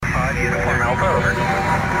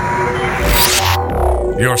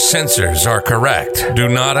Your sensors are correct. Do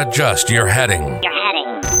not adjust your heading.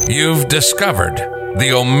 You've discovered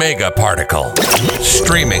the Omega Particle.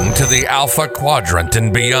 Streaming to the Alpha Quadrant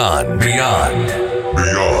and beyond.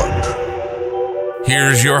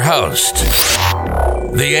 Here's your host,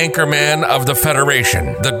 the anchorman of the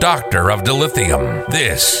Federation, the Doctor of Dilithium.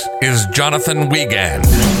 This is Jonathan Wiegand.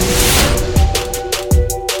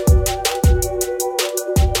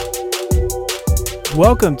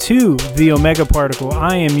 Welcome to the Omega Particle.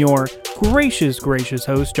 I am your gracious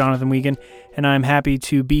host, Jonathan Wiegand, and I'm happy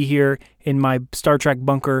to be here in my Star Trek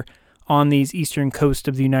bunker on the eastern coast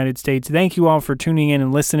of the United States. Thank you all for tuning in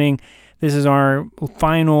and listening. This is our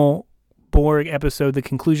final Borg episode, the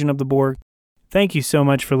conclusion of the Borg. Thank you so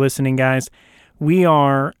much for listening, guys. We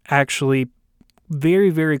are actually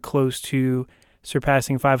very close to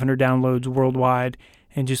surpassing 500 downloads worldwide,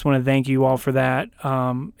 and just want to thank you all for that.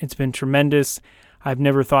 It's been tremendous. I've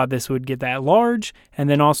never thought this would get that large. And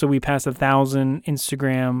then also we passed 1,000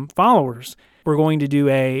 Instagram followers. We're going to do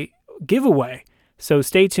a giveaway. So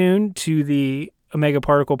stay tuned to the Omega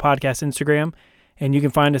Particle Podcast Instagram, and you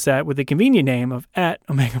can find us with the convenient name of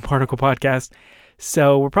 @Omega Particle Podcast.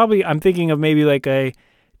 So I'm thinking of maybe like a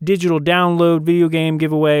digital download video game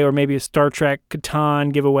giveaway, or maybe a Star Trek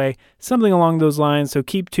Catan giveaway, something along those lines. So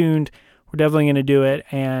keep tuned. We're definitely going to do it,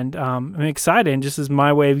 and I'm excited, and just as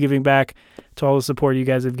my way of giving back to all the support you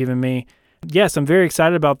guys have given me. Yes, I'm very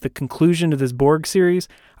excited about the conclusion of this Borg series.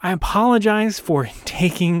 I apologize for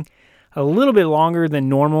taking a little bit longer than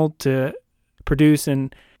normal to produce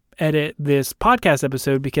and edit this podcast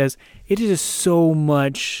episode because it is just so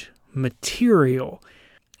much material.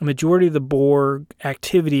 A majority of the Borg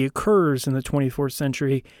activity occurs in the 24th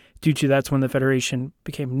century due to that's when the Federation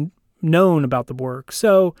became known about the Borg.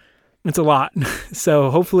 So it's a lot. So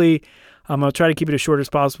hopefully I'll try to keep it as short as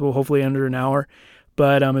possible, hopefully under an hour.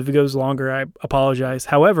 But if it goes longer, I apologize.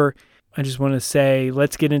 However, I just want to say,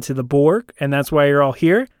 let's get into the Borg, and that's why you're all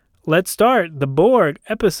here. Let's start the Borg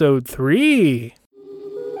episode 3.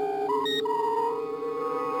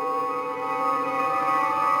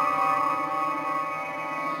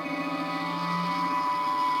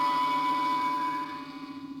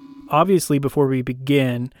 Obviously, before we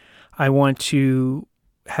begin, I want to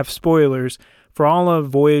have spoilers for all of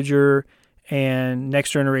Voyager and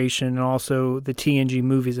Next Generation, and also the TNG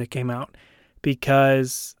movies that came out,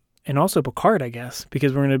 and also Picard, I guess,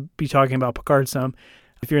 because we're going to be talking about Picard some.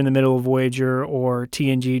 If you're in the middle of Voyager or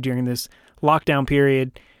TNG during this lockdown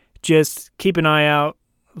period, just keep an eye out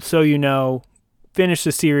so you know. Finish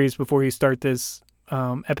the series before you start this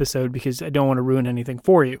episode, because I don't want to ruin anything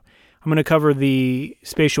for you. I'm going to cover the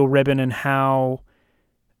spatial ribbon and how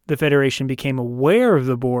the Federation became aware of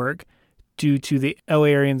the Borg due to the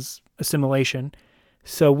L-Arians' assimilation.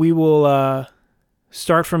 So we will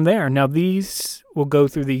start from there. Now, these will go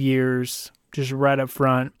through the years just right up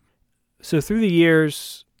front. So through the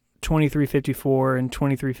years 2354 and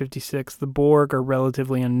 2356, the Borg are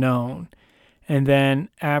relatively unknown. And then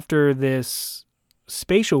after this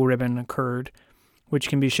spatial ribbon occurred, which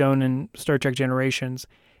can be shown in Star Trek Generations,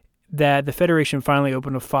 that the Federation finally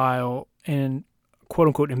opened a file and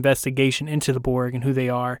quote-unquote investigation into the Borg and who they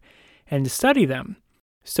are, and to study them.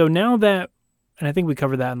 So now that, and I think we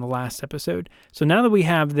covered that in the last episode, so now that we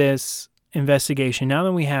have this investigation, now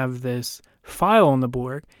that we have this file on the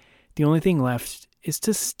Borg, the only thing left is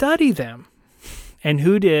to study them. And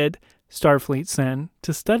who did Starfleet send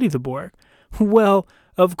to study the Borg? Well,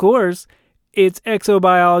 of course, it's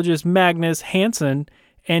exobiologist Magnus Hansen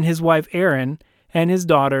and his wife Erin and his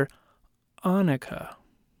daughter Annika.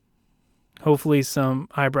 Hopefully some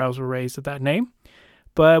eyebrows were raised at that name,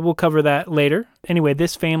 but we'll cover that later. Anyway,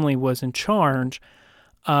 this family was in charge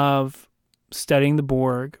of studying the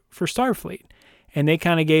Borg for Starfleet, and they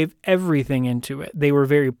kind of gave everything into it. They were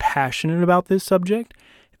very passionate about this subject.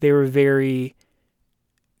 They were very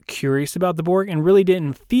curious about the Borg and really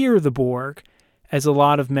didn't fear the Borg as a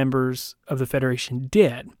lot of members of the Federation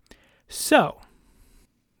did. So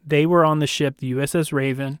they were on the ship, the USS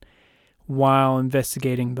Raven, while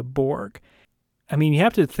investigating the Borg. I mean, you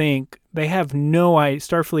have to think,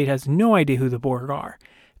 Starfleet has no idea who the Borg are.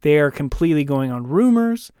 They are completely going on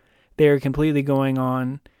rumors. They are completely going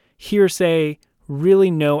on hearsay,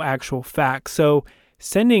 really no actual facts. So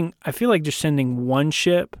I feel like just sending one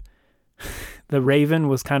ship, the Raven,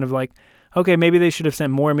 was kind of like, okay, maybe they should have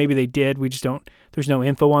sent more. Maybe they did. We just there's no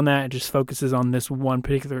info on that. It just focuses on this one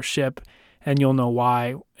particular ship, and you'll know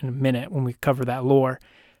why in a minute when we cover that lore.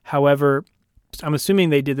 However, I'm assuming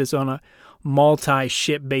they did this on a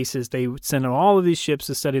multi-ship basis. They would send out all of these ships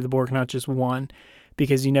to study the Borg, not just one,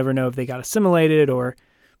 because you never know if they got assimilated or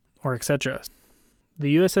etc.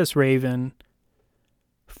 The USS Raven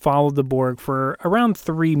followed the Borg for around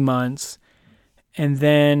 3 months, and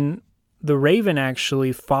then the Raven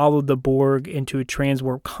actually followed the Borg into a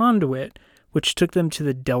transwarp conduit, which took them to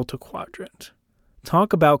the Delta Quadrant.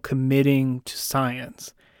 Talk about committing to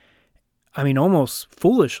science. I mean, almost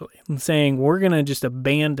foolishly, saying we're going to just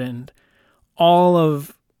abandon all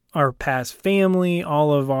of our past family,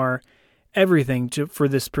 all of our everything for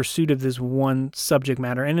this pursuit of this one subject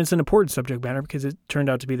matter. And it's an important subject matter because it turned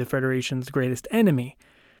out to be the Federation's greatest enemy.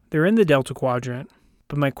 They're in the Delta Quadrant.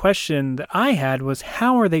 But my question that I had was,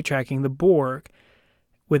 how are they tracking the Borg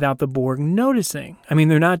without the Borg noticing? I mean,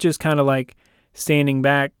 they're not just kind of like standing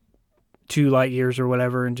back 2 light years or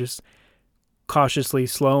whatever and just cautiously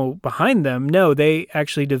slow behind them. No, they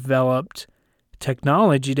actually developed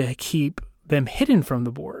technology to keep them hidden from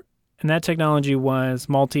the Borg. And that technology was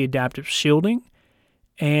multi-adaptive shielding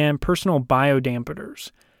and personal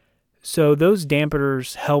biodampeners. So those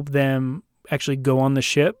dampeners help them actually go on the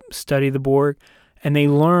ship, study the Borg, and they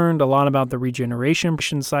learned a lot about the regeneration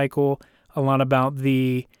cycle, a lot about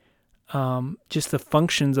the just the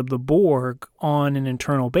functions of the Borg on an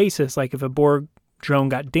internal basis. Like if a Borg drone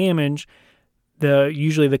got damaged,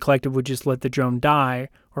 usually the collective would just let the drone die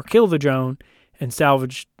or kill the drone and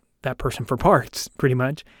salvage that person for parts, pretty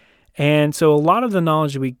much. And so a lot of the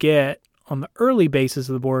knowledge that we get on the early basis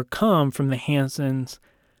of the Borg come from the Hansons.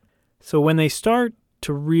 So when they start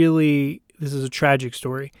to really, this is a tragic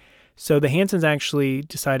story. So the Hansons actually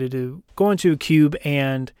decided to go into a cube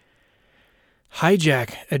and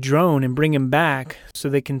hijack a drone and bring him back so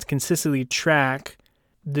they can consistently track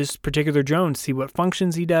this particular drone, see what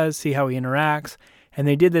functions he does, see how he interacts. And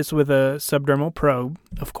they did this with a subdermal probe,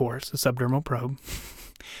 of course, a subdermal probe.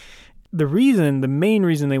 The main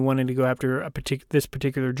reason they wanted to go after this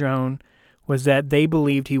particular drone was that they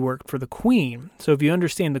believed he worked for the Queen. So if you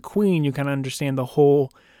understand the Queen, you kind of understand the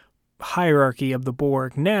whole hierarchy of the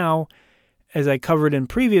Borg. Now, as I covered in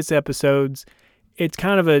previous episodes, it's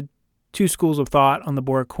kind of a 2 schools of thought on the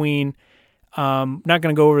Borg Queen. Not going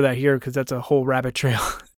to go over that here because that's a whole rabbit trail.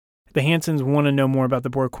 The Hansons want to know more about the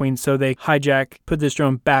Borg Queen, so they put this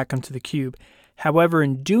drone back onto the cube. However,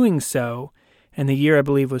 in doing so, and the year I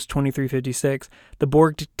believe was 2356, the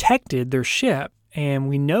Borg detected their ship. And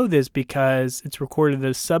we know this because it's recorded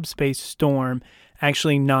that a subspace storm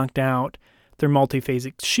actually knocked out their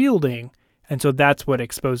multiphasic shielding. And so that's what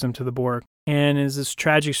exposed them to the Borg. And as this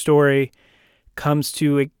tragic story comes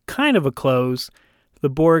to a kind of a close, the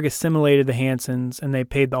Borg assimilated the Hansons and they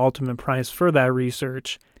paid the ultimate price for that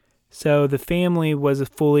research. So the family was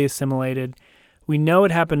fully assimilated. We know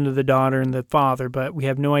what happened to the daughter and the father, but we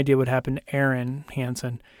have no idea what happened to Aaron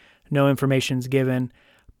Hansen. No information is given.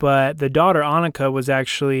 But the daughter, Annika, was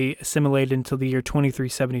actually assimilated until the year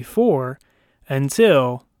 2374,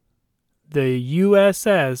 until the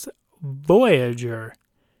USS Voyager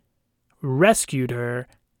rescued her,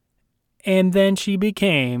 and then she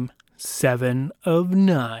became 7 of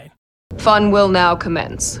 9. Fun will now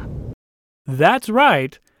commence. That's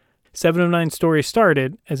right. 7 of 9 story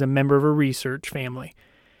started as a member of a research family.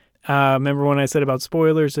 Remember when I said about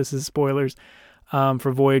spoilers? This is spoilers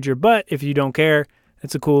for Voyager, but if you don't care,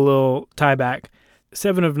 it's a cool little tie back.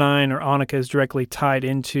 7 of 9, or Annika, is directly tied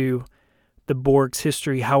into the Borg's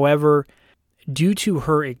history. However, due to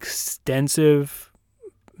her extensive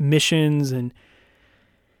missions and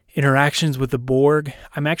interactions with the Borg,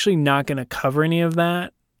 I'm actually not going to cover any of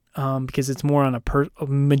that because it's more on a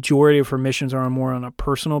majority of her missions are more on a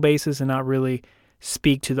personal basis and not really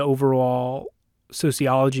speak to the overall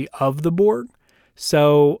sociology of the Borg.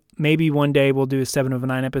 So maybe one day we'll do a 7 of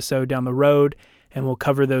 9 episode down the road, and we'll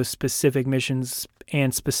cover those specific missions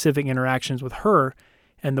and specific interactions with her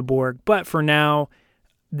and the Borg. But for now,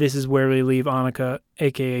 this is where we leave Annika,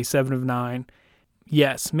 a.k.a. 7 of 9.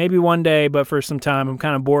 Yes, maybe one day, but for some time, I'm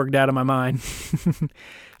kind of Borged out of my mind.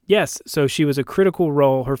 Yes, so she was a critical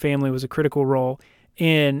role. Her family was a critical role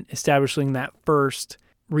in establishing that first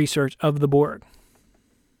research of the Borg.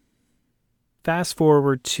 Fast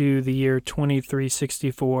forward to the year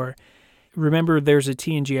 2364. Remember, there's a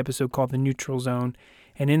TNG episode called The Neutral Zone,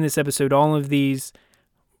 and in this episode, all of these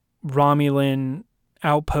Romulan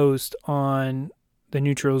outposts on the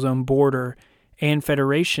Neutral Zone border and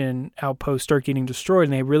Federation outposts start getting destroyed,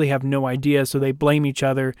 and they really have no idea, so they blame each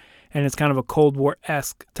other, and it's kind of a Cold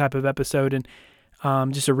War-esque type of episode. And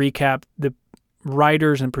just a recap, the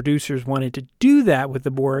writers and producers wanted to do that with the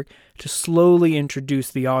Borg to slowly introduce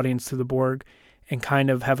the audience to the Borg and kind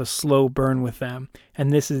of have a slow burn with them.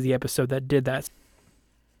 And this is the episode that did that.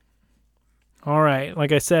 All right,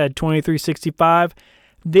 like I said, 2365,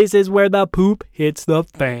 this is where the poop hits the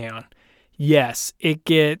fan. Yes, it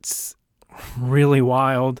gets really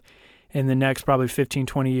wild. in the next probably 15,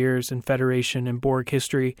 20 years in Federation and Borg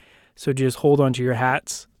history. So just hold on to your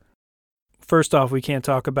hats. First off, we can't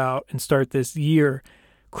talk about and start this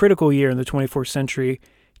critical year in the 24th century,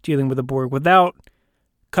 dealing with the Borg without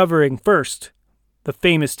covering first the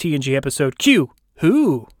famous TNG episode Q.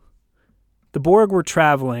 Who? The Borg were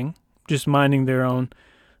traveling, just minding their own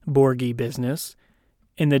Borgy business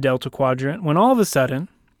in the Delta Quadrant, when all of a sudden,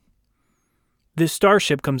 this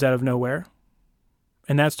starship comes out of nowhere,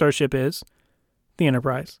 and that starship is the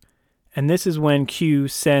Enterprise. And this is when Q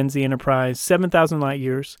sends the Enterprise 7,000 light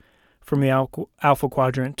years from the Alpha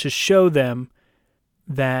Quadrant to show them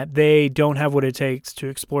that they don't have what it takes to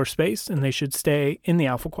explore space and they should stay in the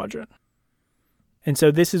Alpha Quadrant. And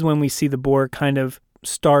so this is when we see the Borg kind of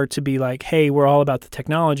start to be like, hey, we're all about the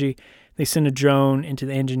technology. They send a drone into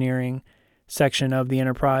the engineering section of the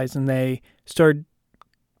Enterprise and they start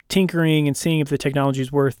tinkering and seeing if the technology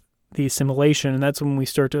is worth the assimilation. And that's when we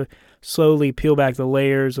start to slowly peel back the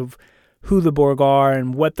layers of who the Borg are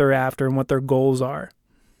and what they're after and what their goals are.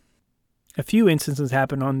 A few instances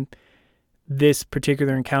happen on this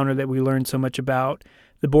particular encounter that we learned so much about.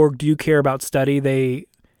 The Borg do care about study. They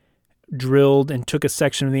drilled and took a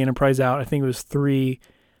section of the Enterprise out. I think it was 3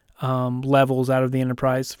 levels out of the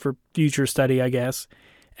Enterprise for future study, I guess.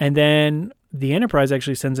 And then the Enterprise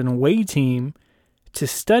actually sends an away team to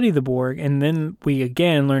study the Borg. And then we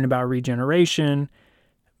again learn about regeneration,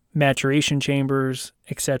 maturation chambers,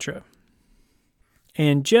 etc.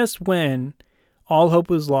 And just when all hope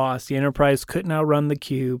was lost, the Enterprise couldn't outrun the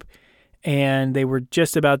cube, and they were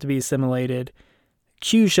just about to be assimilated,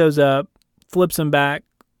 Q shows up, flips them back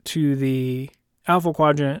to the Alpha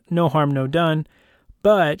Quadrant, no harm, no done,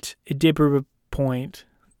 but it did prove a point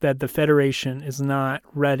that the Federation is not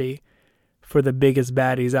ready for the biggest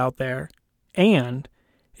baddies out there, and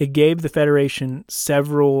it gave the Federation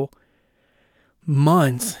several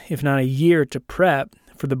months, if not a year, to prep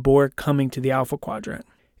for the Borg coming to the Alpha Quadrant.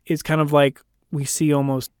 It's kind of like we see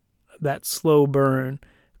almost that slow burn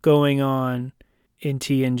going on in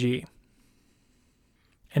TNG.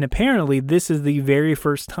 And apparently this is the very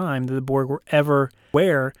first time that the Borg were ever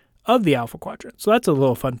aware of the Alpha Quadrant. So that's a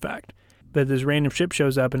little fun fact, that this random ship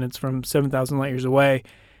shows up and it's from 7,000 light years away.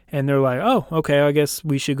 And they're like, oh, okay, I guess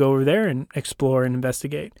we should go over there and explore and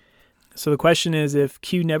investigate. So the question is, if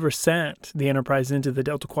Q never sent the Enterprise into the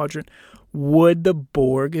Delta Quadrant, would the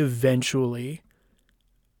Borg eventually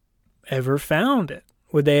ever found it?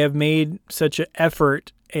 Would they have made such an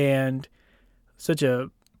effort and such a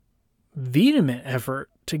vehement effort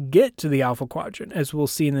to get to the Alpha Quadrant, as we'll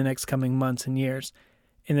see in the next coming months and years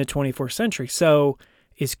in the 24th century? So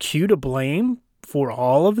is Q to blame for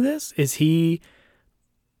all of this? Is he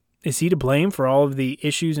to blame for all of the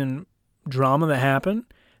issues and drama that happen?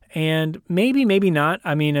 And maybe not.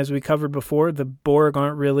 I mean, as we covered before, the Borg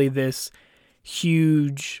aren't really this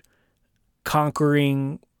huge,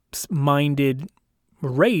 conquering-minded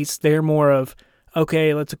race. They're more of,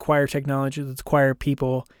 okay, let's acquire technology, let's acquire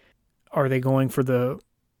people. Are they going for the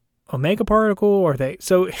Omega particle? Or are they?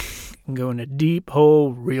 So you can go in a deep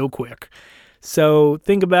hole real quick. So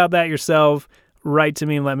think about that yourself. Write to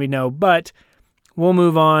me and let me know. But we'll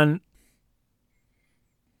move on.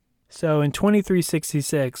 So in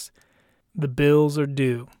 2366, the bills are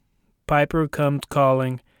due. Piper comes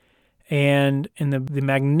calling, and in the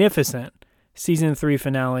magnificent Season 3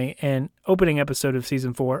 finale and opening episode of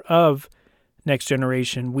Season 4 of Next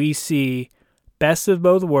Generation, we see Best of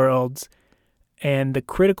Both Worlds and the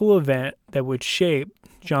critical event that would shape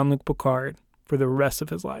Jean-Luc Picard for the rest of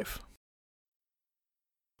his life.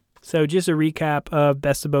 So just a recap of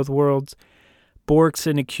Best of Both Worlds. Borg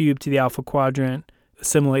send a cube to the Alpha Quadrant,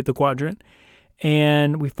 assimilate the quadrant,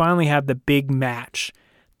 and we finally have the big match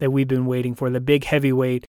that we've been waiting for, the big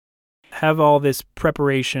heavyweight. Have all this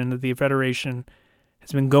preparation that the Federation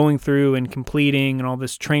has been going through and completing, and all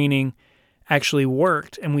this training actually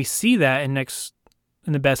worked. And we see that in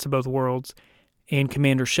the Best of Both Worlds in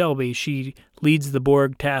Commander Shelby. She leads the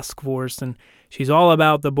Borg task force, and she's all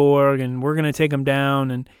about the Borg, and we're going to take them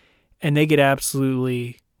down, and they get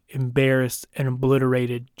absolutely embarrassed and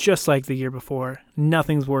obliterated, just like the year before.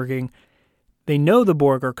 Nothing's working. They know the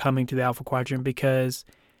Borg are coming to the Alpha Quadrant because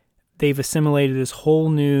they've assimilated this whole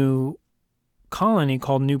new colony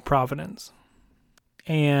called New Providence.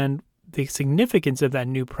 And the significance of that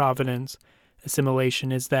New Providence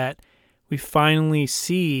assimilation is that we finally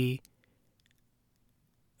see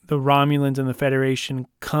the Romulans and the Federation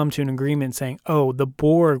come to an agreement saying, oh, the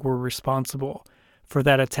Borg were responsible for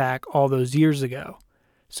that attack all those years ago.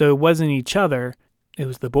 So it wasn't each other, it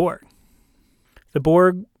was the Borg. The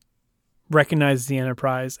Borg recognizes the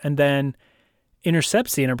Enterprise, and then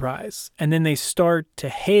intercepts the Enterprise, and then they start to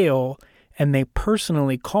hail, and they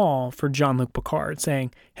personally call for Jean-Luc Picard,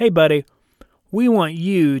 saying, hey, buddy, we want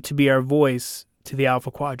you to be our voice to the Alpha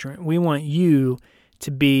Quadrant. We want you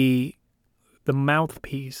to be the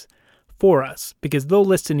mouthpiece for us, because they'll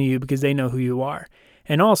listen to you because they know who you are.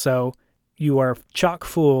 And also, you are chock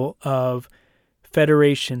full of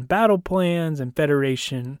Federation battle plans and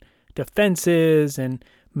Federation defenses and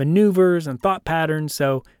maneuvers and thought patterns.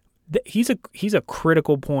 So he's a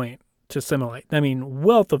critical point to assimilate. I mean,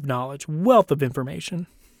 wealth of knowledge, wealth of information.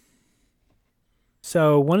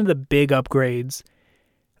 So one of the big upgrades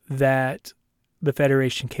that the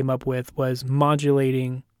Federation came up with was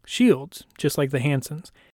modulating shields, just like the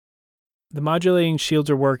Hansons. The modulating shields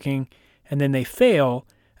are working, and then they fail,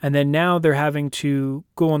 and then now they're having to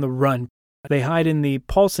go on the run. They hide in the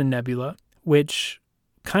Paulson Nebula, which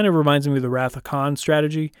kind of reminds me of the Wrath of Khan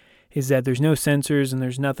strategy, is that there's no sensors and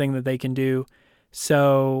there's nothing that they can do.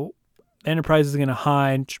 So Enterprise is going to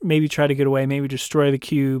hide, maybe try to get away, maybe destroy the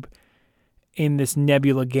cube in this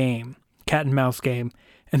nebula game, cat and mouse game.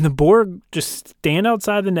 And the Borg just stand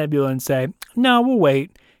outside the nebula and say, no, we'll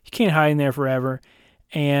wait. You can't hide in there forever.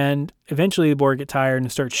 And eventually the Borg get tired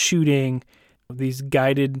and start shooting these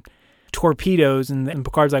guided torpedoes. And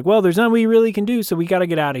Picard's like, well, there's nothing we really can do, so we got to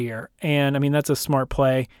get out of here. And I mean, that's a smart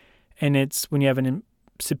play. And it's when you have a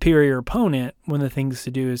superior opponent, one of the things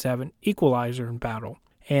to do is have an equalizer in battle.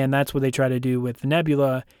 And that's what they try to do with the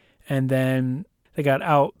nebula. And then they got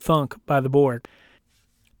out-thunk by the Borg.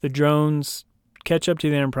 The drones catch up to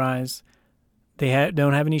the Enterprise. They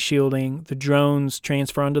don't have any shielding. The drones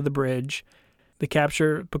transfer onto the bridge. They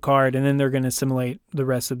capture Picard, and then they're going to assimilate the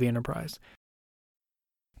rest of the Enterprise.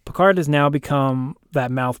 Picard has now become that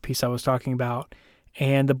mouthpiece I was talking about,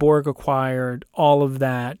 and the Borg acquired all of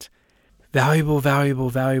that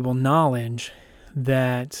valuable knowledge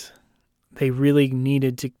that they really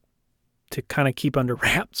needed to kind of keep under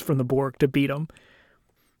wraps from the Borg to beat them.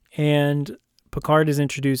 And Picard is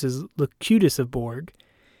introduced as Locutus of Borg.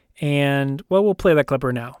 And, well, we'll play that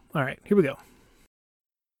clipper now. All right, here we go.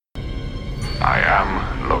 I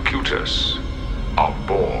am Locutus of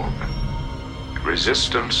Borg.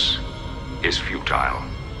 Resistance is futile.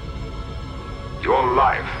 Your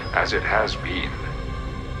life, as it has been,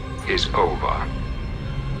 is over.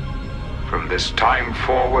 From this time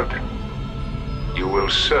forward, you will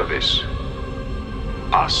service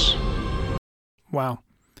us. Wow.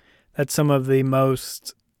 That's some of the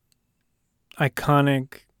most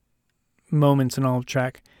iconic moments in all of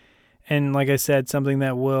Trek. And like I said, something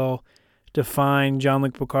that will define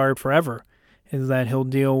Jean-Luc Picard forever is that he'll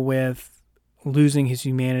deal with losing his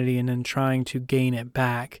humanity and then trying to gain it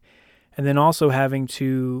back. And then also having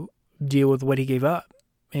to deal with what he gave up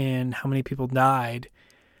and how many people died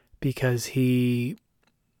because he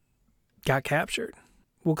got captured.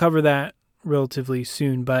 We'll cover that relatively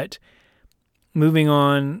soon, but moving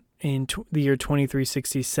on in the year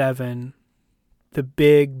 2367, the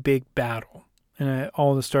big battle, and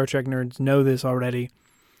all the Star Trek nerds know this already,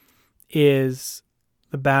 is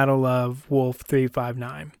the Battle of Wolf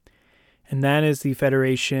 359. And that is the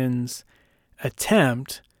Federation's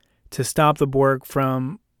attempt to stop the Borg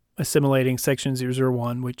from assimilating Section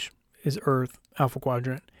 001, which is Earth, Alpha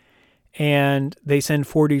Quadrant. And they send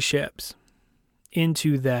 40 ships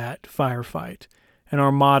into that firefight, an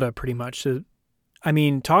armada pretty much. So, I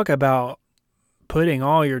mean, talk about putting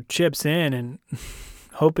all your chips in and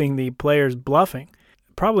hoping the player's bluffing.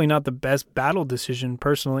 Probably not the best battle decision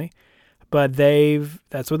personally, but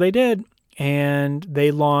that's what they did. And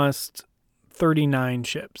they lost 39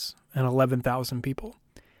 ships and 11,000 people.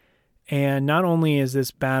 And not only is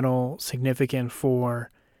this battle significant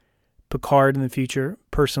for Picard in the future,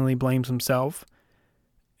 personally blames himself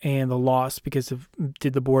and the loss because of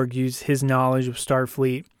did the Borg use his knowledge of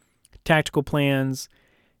Starfleet, tactical plans,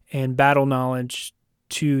 and battle knowledge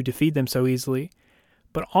to defeat them so easily,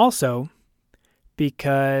 but also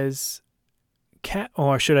because,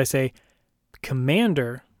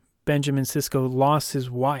 Commander Benjamin Sisko lost his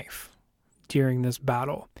wife during this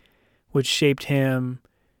battle, which shaped him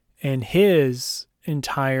and his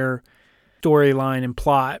entire storyline and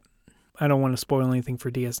plot. I don't want to spoil anything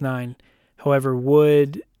for DS9. However,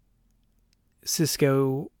 would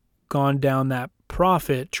Sisko gone down that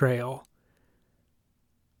profit trail,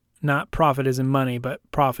 not profit as in money, but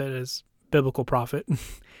profit as biblical profit,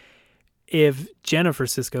 if Jennifer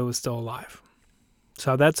Sisko was still alive?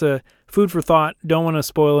 So that's a food for thought. Don't want to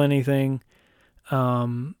spoil anything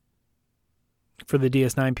for the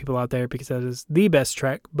DS9 people out there because that is the best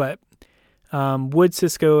Trek. But would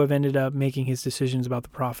Sisko have ended up making his decisions about the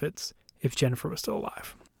profits if Jennifer was still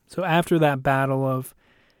alive? So after that battle of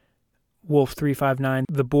Wolf 359,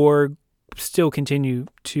 the Borg still continue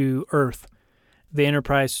to Earth. The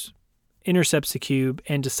Enterprise intercepts the cube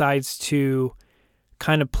and decides to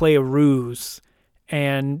kind of play a ruse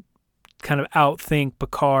and kind of outthink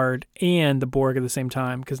Picard and the Borg at the same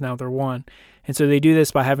time, because now they're one. And so they do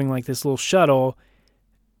this by having like this little shuttle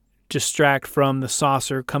distract from the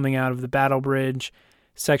saucer coming out of the battle bridge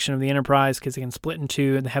section of the Enterprise, because they can split in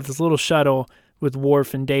two, and they have this little shuttle with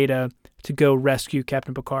Worf and Data to go rescue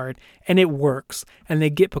Captain Picard. And it works, and they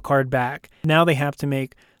get Picard back. Now they have to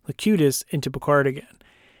make Locutus into Picard again.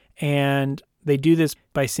 And they do this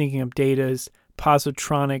by syncing up Data's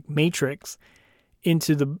positronic matrix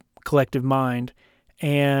into the collective mind.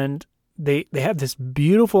 And they have this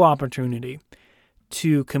beautiful opportunity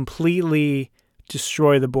to completely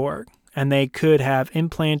destroy the Borg. And they could have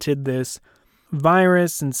implanted this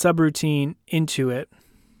virus and subroutine into it,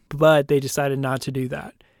 but they decided not to do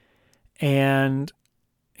that. And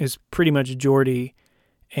it's pretty much Geordi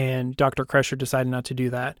and Dr. Crusher decided not to do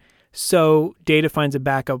that. So Data finds a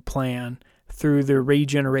backup plan through the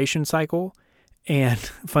regeneration cycle. And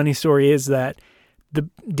funny story is that the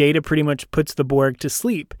Data pretty much puts the Borg to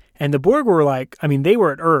sleep. And the Borg were like, I mean, they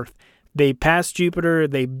were at Earth. They passed Jupiter.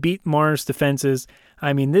 They beat Mars' defenses.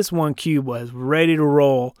 I mean, this one cube was ready to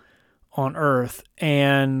roll on Earth.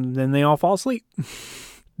 And then they all fall asleep.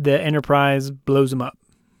 The Enterprise blows them up.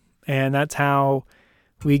 And that's how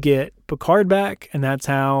we get Picard back. And that's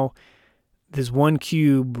how this one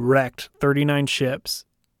cube wrecked 39 ships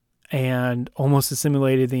and almost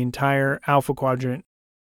assimilated the entire Alpha Quadrant.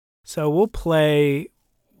 So we'll play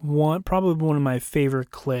probably one of my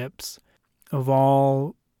favorite clips of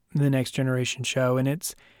all the Next Generation show. And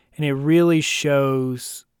it really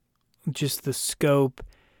shows just the scope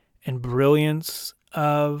and brilliance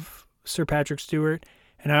of Sir Patrick Stewart.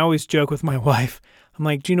 And I always joke with my wife, I'm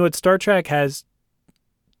like, do you know what? Star Trek has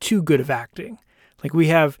too good of acting. Like, we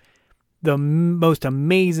have the most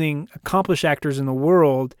amazing, accomplished actors in the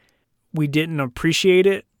world. We didn't appreciate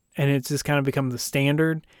it, and it's just kind of become the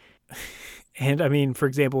standard. And I mean, for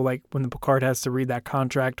example, like when the Picard has to read that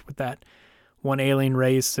contract with that one alien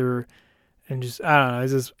race, and just, I don't know,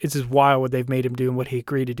 it's just wild what they've made him do and what he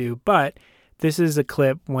agreed to do. But this is a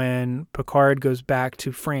clip when Picard goes back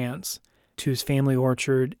to France, to his family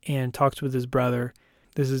orchard, and talks with his brother.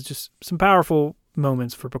 This is just some powerful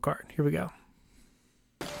moments for Picard. Here we go.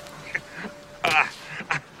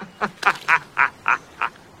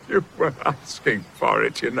 You were asking for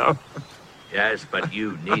it, you know. Yes, but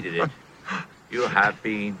you needed it. You have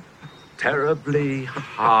been terribly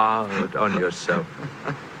hard on yourself.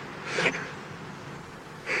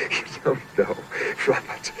 You don't know,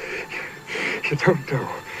 Robert. You don't know.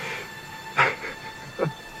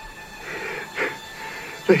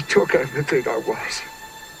 They took everything I was.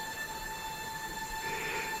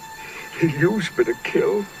 They used me to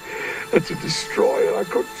kill and to destroy, and I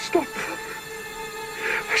couldn't stop them.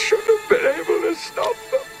 I should have been able to stop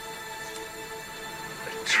them. I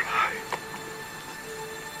tried.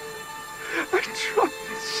 I tried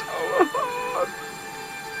so hard.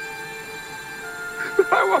 But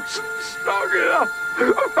I wasn't strong enough.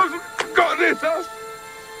 I wasn't good enough.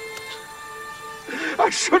 I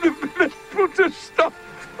should have been able to stop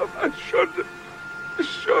them. I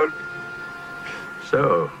should.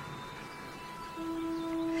 So,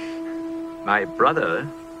 my brother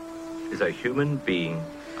is a human being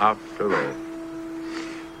after all.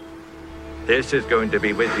 This is going to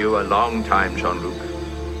be with you a long time, Jean-Luc.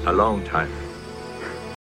 A long time.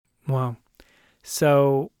 Wow.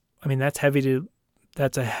 So, I mean, that's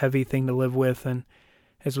a heavy thing to live with. And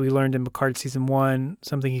as we learned in Picard Season 1,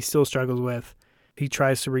 something he still struggles with. He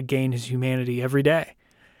tries to regain his humanity every day.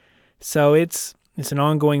 So it's an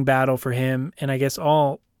ongoing battle for him, and I guess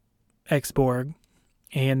all ex-Borg.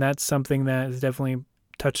 And that's something that is definitely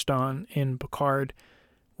touched on in Picard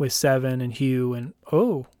with Seven and Hugh. And,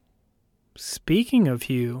 oh, speaking of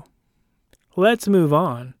Hugh, let's move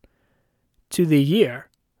on to the year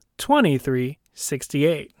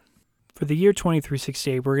 2368. For the year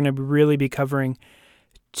 2368, we're going to really be covering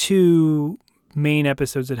two main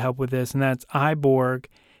episodes that help with this, and that's I, Borg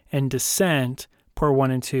and Descent, Part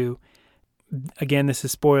 1 and 2. Again, this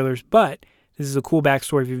is spoilers, but this is a cool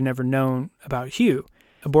backstory if you've never known about Hugh.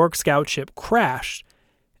 A Borg scout ship crashed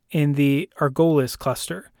in the Argolis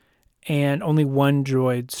cluster, and only one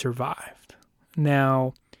droid survived.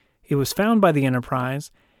 Now, it was found by the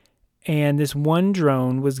Enterprise, and this one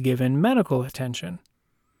drone was given medical attention.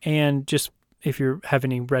 And just if you have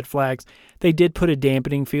any red flags, they did put a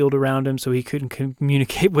dampening field around him so he couldn't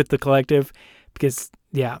communicate with the collective, because,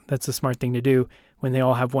 yeah, that's a smart thing to do when they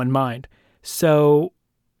all have one mind. So,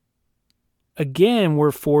 again,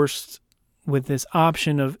 we're forced with this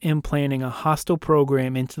option of implanting a hostile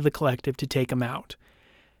program into the collective to take them out.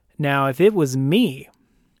 Now, if it was me,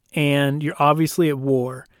 and you're obviously at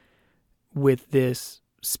war with this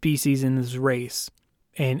species in this race,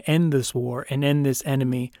 and end this war and end this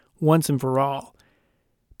enemy once and for all,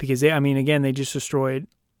 because they just destroyed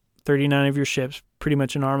 39 of your ships, pretty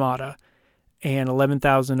much an armada, and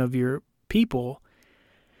 11,000 of your people,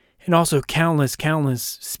 and also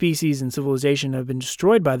countless species and civilization have been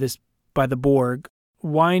destroyed by the Borg.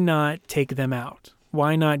 Why not take them out?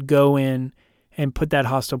 Why not go in and put that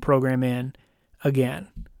hostile program in again?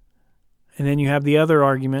 And then you have the other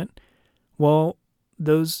argument, well,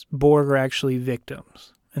 those Borg are actually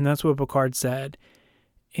victims. And that's what Picard said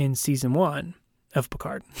in season 1 of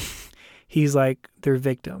Picard. He's like, they're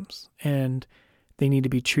victims, and they need to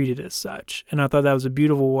be treated as such. And I thought that was a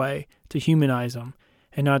beautiful way to humanize them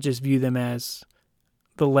and not just view them as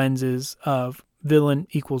the lenses of villain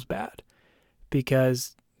equals bad,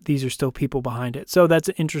 because these are still people behind it. So that's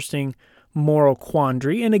an interesting moral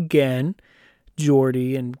quandary. And again,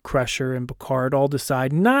 Geordi and Crusher and Picard all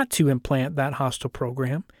decide not to implant that hostile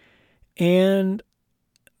program, and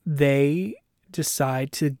they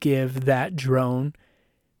decide to give that drone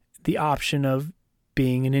the option of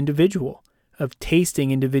being an individual, of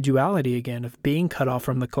tasting individuality again, of being cut off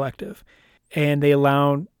from the collective. And they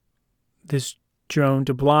allowed this drone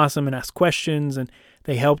to blossom and ask questions, and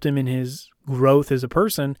they helped him in his growth as a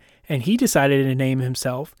person, and he decided to name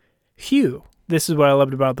himself Hugh. This is what I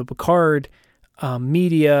loved about the Picard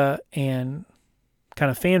media and kind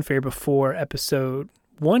of fanfare before episode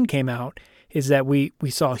 1 came out, is that we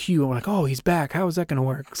saw Hugh and we're like, oh, he's back. How is that going to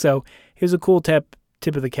work? So it was a cool tip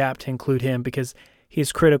of the cap to include him, because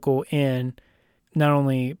he's critical in not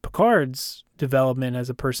only Picard's development as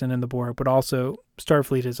a person in the Borg, but also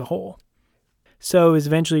Starfleet as a whole. So it was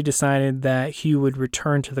eventually decided that Hugh would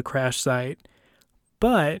return to the crash site,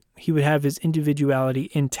 but he would have his individuality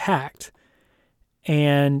intact,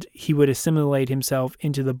 and he would assimilate himself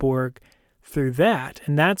into the Borg through that.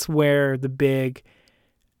 And that's where the big,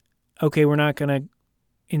 okay, we're not going to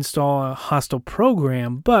install a hostile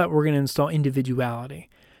program, but we're going to install individuality.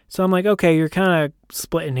 So I'm like, okay, you're kind of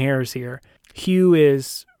splitting hairs here. Hugh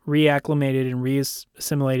is reacclimated and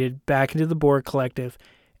re-assimilated back into the Borg collective,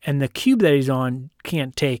 and the cube that he's on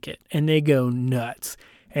can't take it, and they go nuts,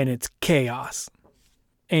 and it's chaos.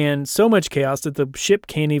 And so much chaos that the ship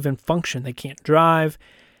can't even function. They can't drive,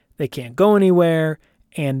 they can't go anywhere,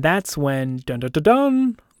 and that's when,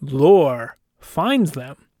 dun-dun-dun-dun, Lore finds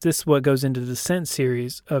them. This is what goes into the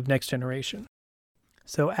sans-serif of Next Generation.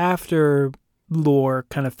 So after Lore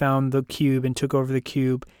kind of found the cube and took over the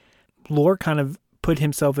cube, Lore kind of put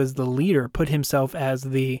himself as the leader, put himself as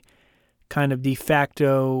the kind of de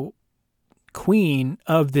facto queen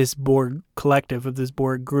of this Borg collective, of this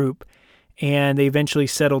Borg group. And they eventually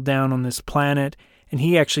settled down on this planet, and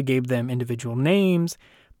he actually gave them individual names.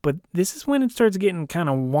 But this is when it starts getting kind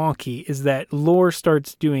of wonky, is that Lore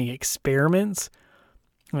starts doing experiments,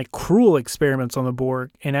 like cruel experiments on the Borg,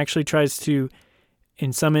 and actually tries to,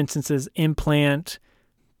 in some instances, implant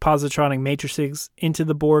positronic matrices into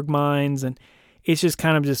the Borg minds. And it's just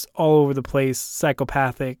kind of just all over the place,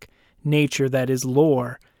 psychopathic nature that is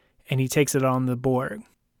Lore, and he takes it on the Borg.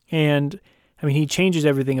 And he changes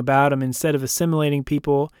everything about him. Instead of assimilating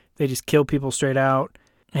people, they just kill people straight out.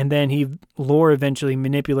 And then Lore eventually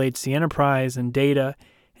manipulates the Enterprise and Data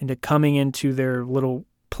into coming into their little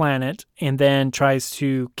planet, and then tries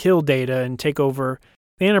to kill Data and take over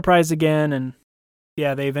the Enterprise again. And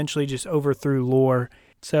yeah, they eventually just overthrew Lore.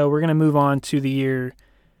 So we're going to move on to the year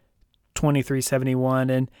 2371,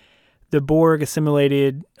 and the Borg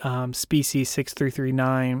assimilated species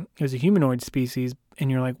 6339. It was a humanoid species. And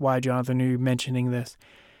you're like, why, Jonathan, are you mentioning this?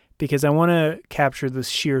 Because I want to capture the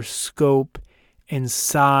sheer scope and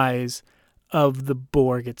size of the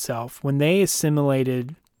Borg itself. When they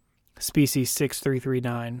assimilated species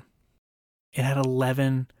 6339, it had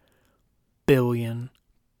 11 billion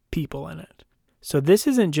people in it. So this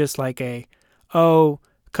isn't just like a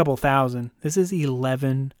couple thousand. This is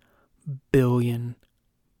 11 billion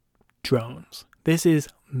drones. This is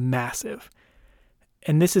massive.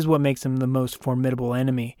 And this is what makes them the most formidable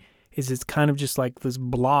enemy, is it's kind of just like this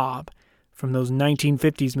blob from those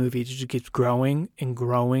 1950s movies. It just keeps growing and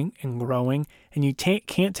growing and growing, and you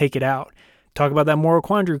can't take it out. Talk about that moral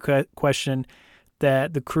quandary question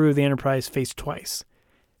that the crew of the Enterprise faced twice.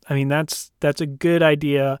 That's a good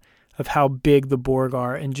idea of how big the Borg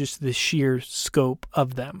are and just the sheer scope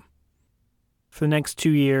of them. For the next 2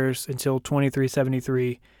 years, until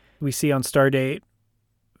 2373, we see on Stardate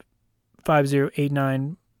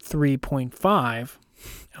 50893.5,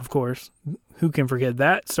 of course, who can forget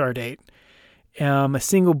that Stardate? A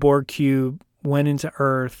single Borg cube went into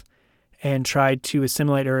Earth and tried to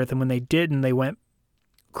assimilate Earth, and when they didn't, they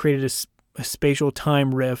created a spatial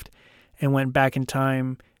time rift and went back in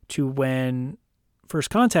time to when First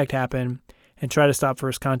Contact happened and tried to stop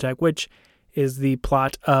First Contact, which is the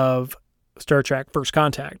plot of Star Trek First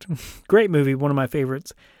Contact. Great movie, one of my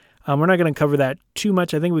favorites. We're not going to cover that too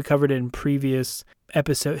much. I think we covered it in previous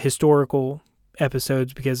historical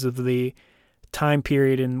episodes because of the time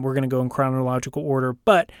period, and we're going to go in chronological order.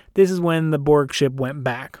 But this is when the Borg ship went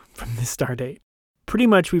back from this star date. Pretty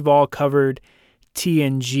much we've all covered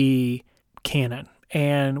TNG canon,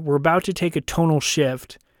 and we're about to take a tonal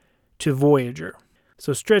shift to Voyager.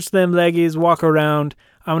 So stretch them leggies, walk around.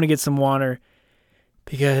 I'm going to get some water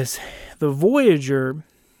because the Voyager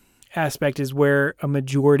aspect is where a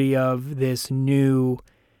majority of this new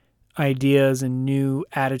ideas and new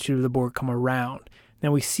attitude of the Borg come around.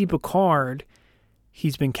 Now we see Picard.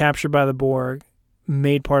 He's been captured by the Borg,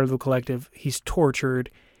 made part of the collective. He's tortured,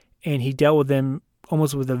 and he dealt with them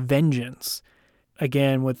almost with a vengeance.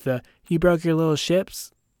 Again, with the, you broke your little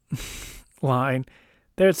ships line.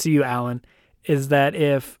 There's to you, Alan. Is that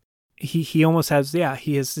if he almost has,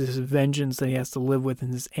 he has this vengeance that he has to live with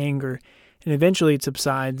and this anger. And eventually it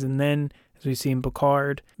subsides. And then, as we see in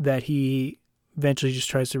Picard, that he eventually just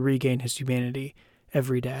tries to regain his humanity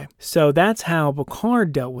every day. So that's how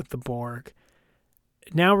Picard dealt with the Borg.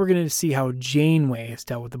 Now we're going to see how Janeway has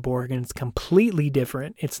dealt with the Borg, and it's completely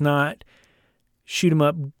different. It's not shoot 'em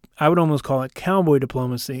up. I would almost call it cowboy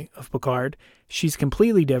diplomacy of Picard. She's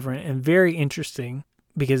completely different and very interesting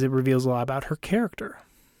because it reveals a lot about her character.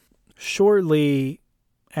 Shortly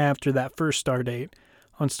after that first stardate,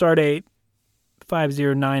 on stardate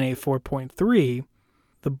 50984.3,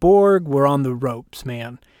 the Borg were on the ropes,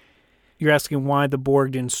 man. You're asking why the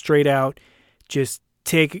Borg didn't straight out just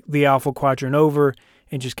take the Alpha Quadrant over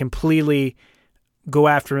and just completely go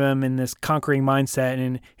after them in this conquering mindset.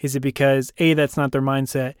 And is it because A, that's not their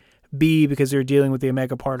mindset, B, because they're dealing with the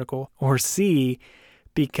Omega particle, or C,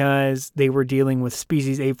 because they were dealing with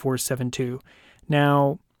species 8472.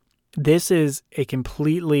 Now, this is a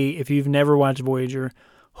completely, if you've never watched Voyager,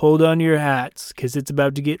 hold on to your hats because it's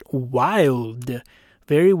about to get wild.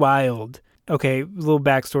 Very wild. Okay, a little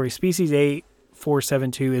backstory. Species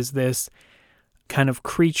 8472 is this kind of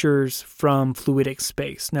creatures from fluidic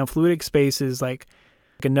space. Now, fluidic space is like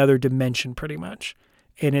another dimension pretty much.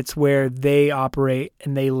 And it's where they operate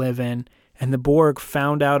and they live in. And the Borg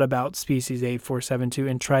found out about species 8472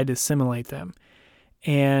 and tried to assimilate them.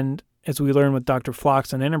 And as we learn with Dr.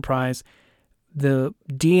 Phlox on Enterprise, the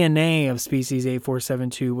DNA of species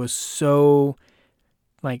 8472 was so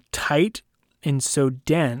tight and so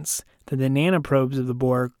dense that the nanoprobes of the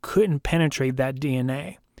Borg couldn't penetrate that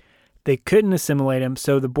DNA. They couldn't assimilate them,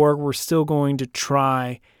 so the Borg were still going to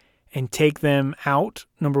try and take them out,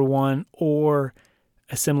 number one, or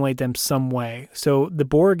assimilate them some way. So the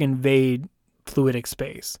Borg invade fluidic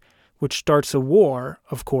space, which starts a war,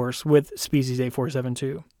 of course, with species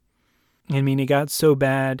 8472. I mean, it got so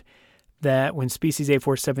bad that when species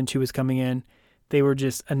 8472 was coming in, they were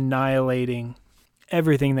just annihilating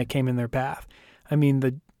everything that came in their path. I mean,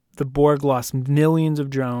 the Borg lost millions of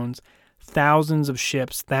drones, thousands of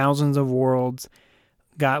ships, thousands of worlds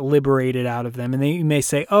got liberated out of them. And you may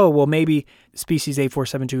say, oh, well, maybe species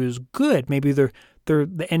 8472 is good. Maybe they're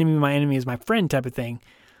the enemy of my enemy is my friend type of thing.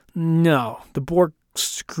 No, the Borg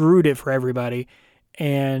screwed it for everybody.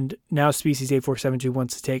 And now species 8472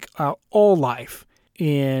 wants to take out all life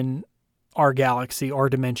in our galaxy, our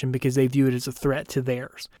dimension, because they view it as a threat to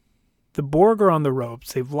theirs. The Borg are on the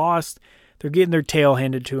ropes. They've lost. They're getting their tail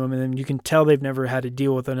handed to them, and then you can tell they've never had to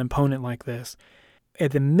deal with an opponent like this.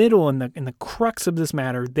 At the middle, in the crux of this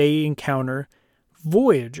matter, they encounter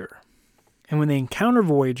Voyager. And when they encounter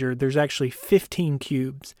Voyager, there's actually 15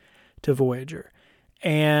 cubes to Voyager.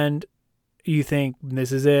 And you think,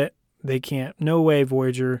 this is it. They can't. No way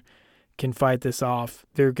Voyager can fight this off.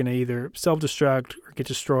 They're going to either self-destruct or get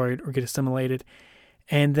destroyed or get assimilated.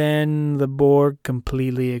 And then the Borg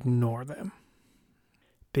completely ignore them.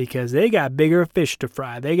 Because they got bigger fish to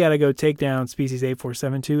fry. They got to go take down species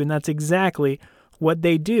 8472, and that's exactly what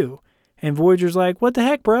they do. And Voyager's like, what the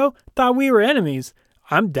heck, bro? Thought we were enemies.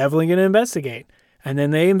 I'm definitely going to investigate. And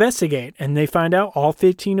then they investigate, and they find out all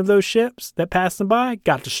 15 of those ships that passed them by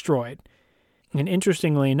got destroyed. And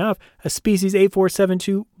interestingly enough, a species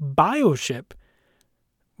 8472 bioship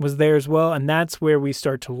was there as well, and that's where we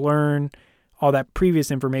start to learn all that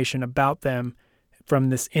previous information about them from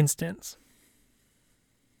this instance.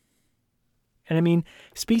 And I mean,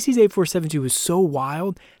 species 8472 was so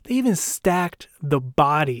wild, they even stacked the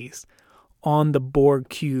bodies on the Borg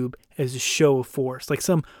cube as a show of force. Like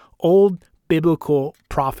some old biblical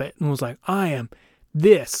prophet and was like,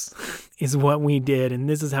 this is what we did, and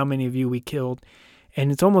this is how many of you we killed.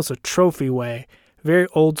 And it's almost a trophy way, very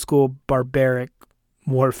old school, barbaric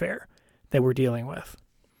warfare that we're dealing with.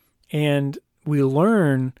 And we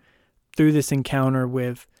learn through this encounter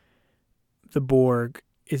with the Borg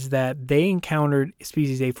is that they encountered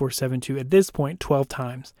species 8472 at this point 12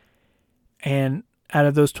 times. And out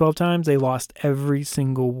of those 12 times, they lost every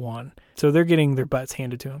single one. So they're getting their butts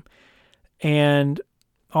handed to them. And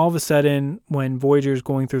all of a sudden, when Voyager is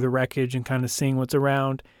going through the wreckage and kind of seeing what's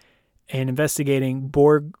around and investigating,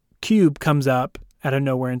 Borg Cube comes up out of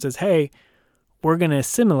nowhere and says, hey, we're going to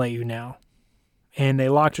assimilate you now. And they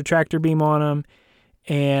locked a tractor beam on him,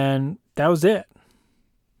 and that was it.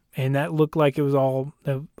 And that looked like it was all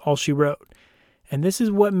she wrote. And this is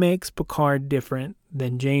what makes Picard different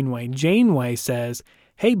than Janeway. Janeway says,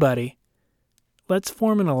 hey, buddy, let's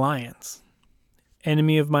form an alliance.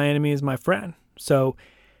 Enemy of my enemy is my friend. So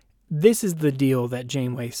this is the deal that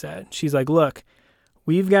Janeway said. She's like, look,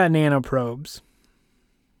 we've got nanoprobes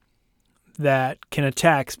that can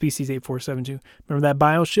attack species 8472. Remember that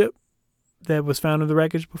bioship that was found in the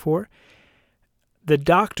wreckage before? The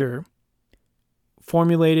Doctor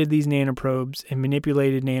formulated these nanoprobes and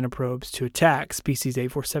manipulated nanoprobes to attack species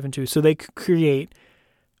 8472 so they could create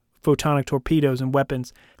photonic torpedoes and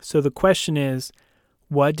weapons. So the question is,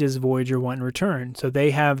 what does Voyager want in return? So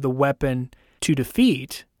they have the weapon to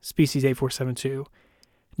defeat species 8472.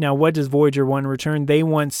 Now, what does Voyager want in return? They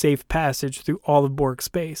want safe passage through all of Borg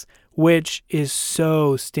space, which is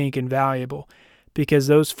so stinking valuable because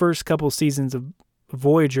those first couple seasons of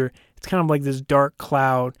Voyager, it's kind of like this dark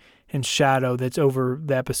cloud and shadow that's over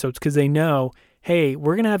the episodes because they know, hey,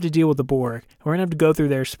 we're going to have to deal with the Borg. We're going to have to go through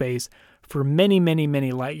their space for many, many,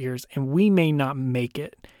 many light years, and we may not make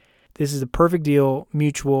it. This is a perfect deal,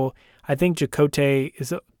 mutual. I think Chakotay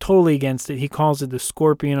is totally against it. He calls it the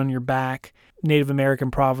scorpion on your back, Native American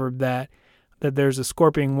proverb that there's a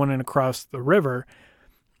scorpion running across the river,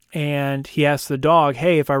 and he asks the dog,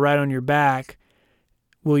 hey, if I ride on your back,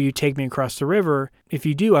 will you take me across the river? If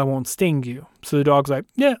you do, I won't sting you. So the dog's like,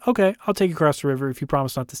 yeah, okay, I'll take you across the river if you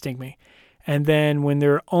promise not to sting me. And then when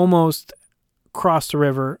they're almost across the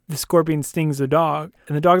river, the scorpion stings the dog.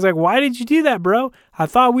 And the dog's like, why did you do that, bro? I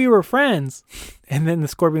thought we were friends. And then the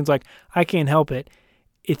scorpion's like, I can't help it.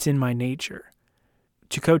 It's in my nature.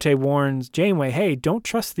 Chakotay warns Janeway, hey, don't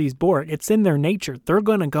trust these Borg. It's in their nature. They're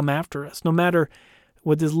going to come after us. No matter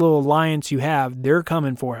what this little alliance you have, they're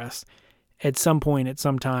coming for us. At some point, at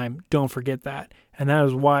some time, don't forget that. And that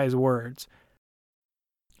is wise words.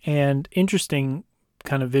 And interesting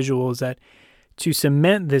kind of visual is that to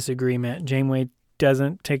cement this agreement, Janeway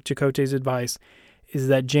doesn't take Chakotay's advice, is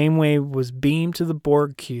that Janeway was beamed to the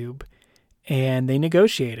Borg cube and they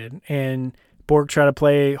negotiated. And Borg tried to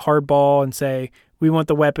play hardball and say, we want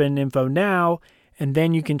the weapon info now, and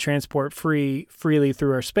then you can transport freely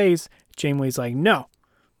through our space. Janeway's like, no,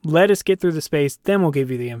 let us get through the space, then we'll give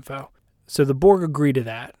you the info. So the Borg agreed to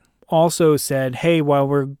that. Also said, hey, while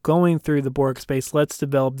we're going through the Borg space, let's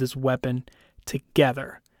develop this weapon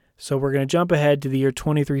together. So we're going to jump ahead to the year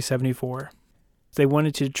 2374. They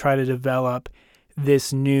wanted to try to develop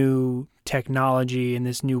this new technology and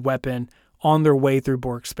this new weapon on their way through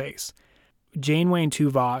Borg space. Janeway and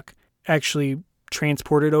Tuvok actually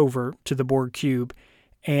transported over to the Borg cube,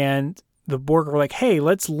 and the Borg are like, hey,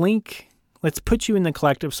 let's put you in the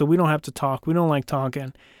collective so we don't have to talk. We don't like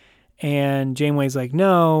talking. And Janeway's like,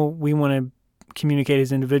 no, we want to communicate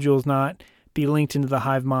as individuals, not be linked into the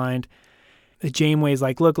hive mind. Janeway's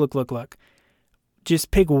like, look.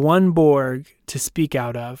 Just pick one Borg to speak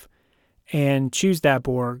out of and choose that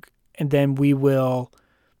Borg, and then we will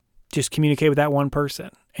just communicate with that one person.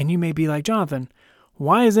 And you may be like, Jonathan,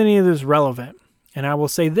 why is any of this relevant? And I will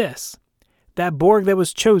say this. That Borg that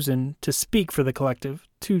was chosen to speak for the collective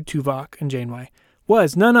to Tuvok and Janeway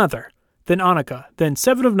was none other than Annika, then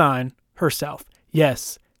 7 of 9 herself.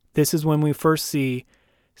 Yes, this is when we first see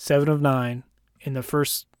 7 of 9 in the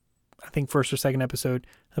first or second episode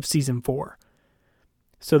of season 4.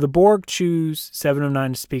 So the Borg choose 7 of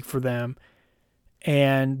 9 to speak for them,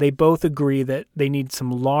 and they both agree that they need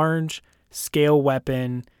some large-scale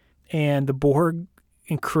weapon, and the Borg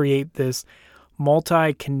create this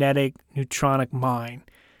multi-kinetic neutronic mine,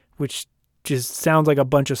 which just sounds like a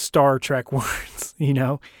bunch of Star Trek words, you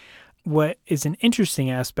know? What is an interesting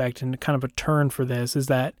aspect and kind of a turn for this is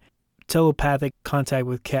that telepathic contact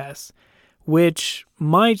with Kes, which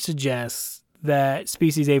might suggest that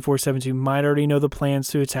species 8472 might already know the plans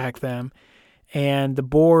to attack them. And the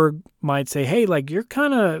Borg might say, hey, like,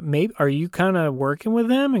 are you kind of working with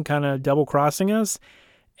them and kind of double crossing us?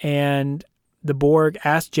 And the Borg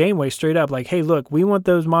asked Janeway straight up, like, hey, look, we want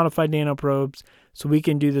those modified nanoprobes so we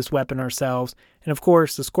can do this weapon ourselves. And of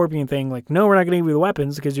course, the Scorpion thing, like, no, we're not going to give you the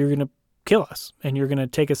weapons because you're going to kill us and you're going to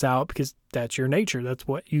take us out because that's your nature. That's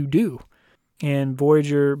what you do. And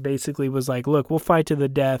Voyager basically was like, look, we'll fight to the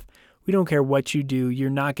death. We don't care what you do. You're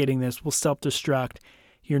not getting this. We'll self-destruct.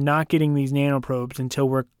 You're not getting these nanoprobes until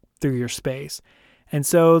we're through your space. And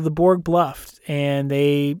so the Borg bluffed and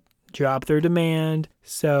they dropped their demand.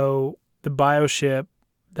 So the bioship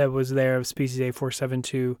that was there of species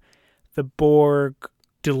A472, the Borg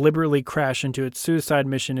deliberately crashed into its suicide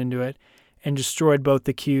mission into it and destroyed both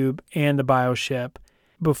the cube and the bioship.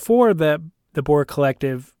 Before that, the Borg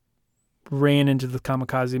collective ran into the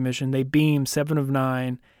kamikaze mission. They beamed 7 of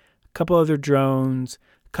 9, a couple other drones,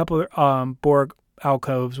 a couple of Borg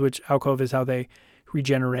alcoves, which alcove is how they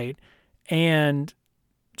regenerate, and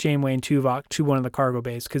Janeway and Tuvok to one of the cargo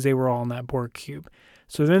bays because they were all in that Borg cube.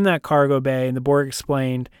 So they're in that cargo bay, and the Borg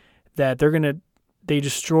explained that they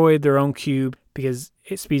destroyed their own cube because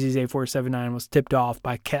species A479 was tipped off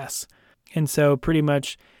by Kess. And so pretty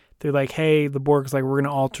much they're like, hey, the Borg's like, we're going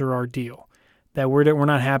to alter our deal, that we're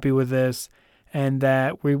not happy with this, and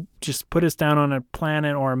that we just put us down on a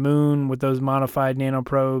planet or a moon with those modified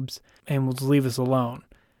nanoprobes and will leave us alone.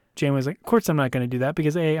 Janeway's like, of course I'm not going to do that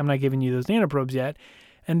because A, I'm not giving you those nanoprobes yet.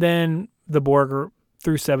 And then the Borg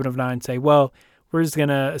through 7 of 9 say, well, we're just going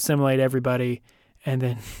to assimilate everybody. And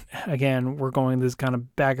then again, we're going this kind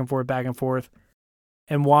of back and forth.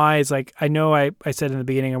 And why is like, I know I said in the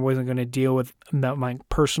beginning I wasn't going to deal with my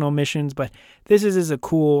personal missions, but this is a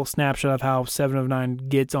cool snapshot of how 7 of 9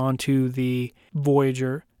 gets onto the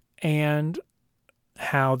Voyager and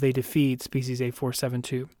how they defeat species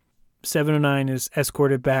A472. 7 of 9 is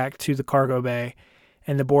escorted back to the cargo bay,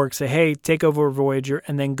 and the Borg say, hey, take over Voyager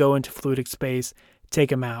and then go into fluidic space,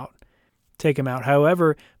 take him out.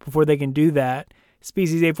 However, before they can do that,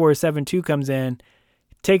 species A472 comes in,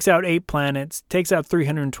 takes out 8 planets, takes out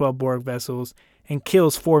 312 Borg vessels, and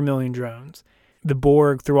kills 4 million drones. The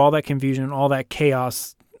Borg, through all that confusion, all that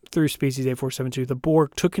chaos through species A472, the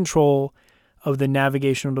Borg took control of the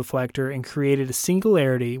navigational deflector and created a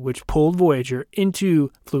singularity which pulled Voyager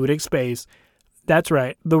into fluidic space. That's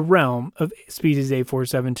right, the realm of species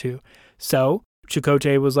A472. So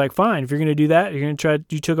Chakotay was like, fine, if you're going to do that,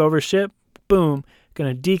 you took over a ship, boom,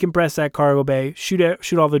 going to decompress that cargo bay, shoot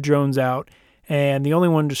all the drones out, and the only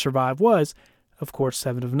one to survive was, of course,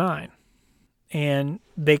 7 of 9. And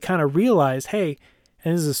they kind of realized, hey,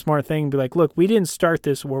 and this is a smart thing, be like, look, we didn't start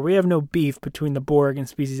this war. We have no beef between the Borg and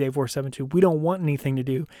species A472. We don't want anything to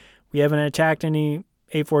do. We haven't attacked any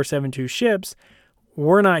A472 ships.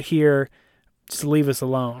 We're not here. Just leave us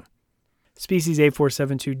alone. Species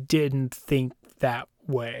A472 didn't think that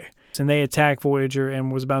way. And they attacked Voyager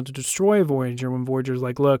and was about to destroy Voyager when Voyager's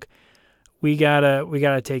like, look, we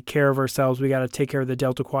gotta take care of ourselves. We gotta take care of the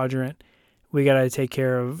Delta Quadrant. We gotta take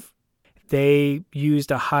care of. They used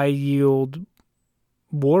a high yield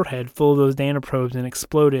warhead full of those nanoprobes and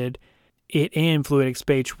exploded it in fluidic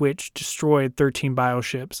space, which destroyed 13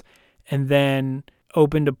 bioships, and then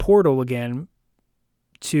opened a portal again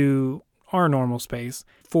to our normal space,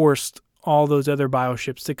 forced all those other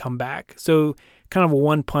bioships to come back. So kind of a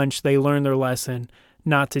one punch, they learned their lesson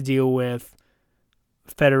not to deal with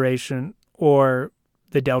Federation or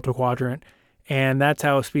the Delta Quadrant. And that's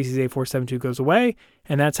how species A472 goes away.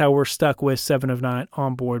 And that's how we're stuck with 7 of 9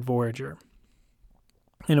 on board Voyager.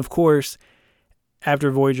 And of course,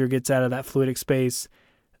 after Voyager gets out of that fluidic space,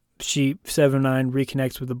 7 of 9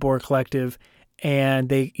 reconnects with the Borg Collective, and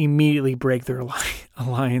they immediately break their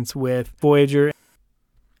alliance with Voyager.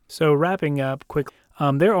 So wrapping up quickly,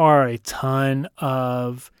 there are a ton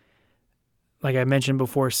of, like I mentioned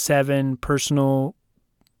before, 7 personal,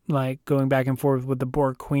 like going back and forth with the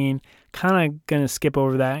Borg Queen. Kind of going to skip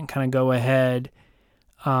over that and kind of go ahead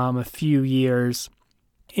a few years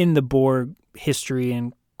in the Borg history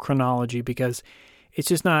and chronology because it's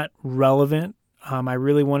just not relevant. I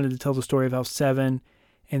really wanted to tell the story of how 7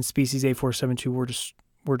 and species A472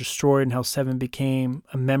 were destroyed and how 7 became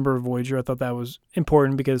a member of Voyager. I thought that was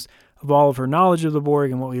important because of all of her knowledge of the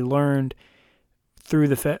Borg and what we learned through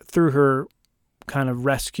her kind of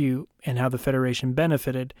rescue and how the Federation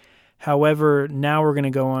benefited. However, now we're going to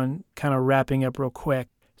go on kind of wrapping up real quick.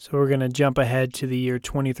 So we're going to jump ahead to the year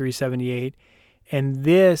 2378. And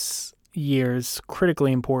this year is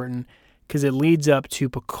critically important because it leads up to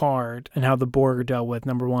Picard and how the Borg are dealt with,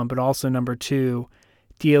 number 1, but also number 2,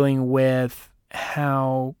 dealing with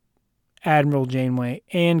how Admiral Janeway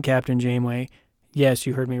and Captain Janeway, yes,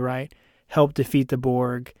 you heard me right, helped defeat the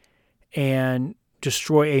Borg and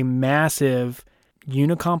destroy a massive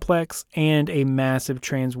unicomplex and a massive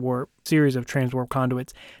series of transwarp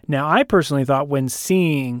conduits. Now, I personally thought when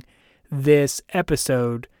seeing this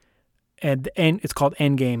episode, and it's called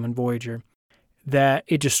Endgame in Voyager, that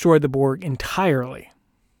it destroyed the Borg entirely.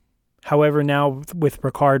 However, now with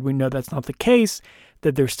Picard, we know that's not the case,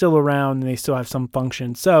 that they're still around and they still have some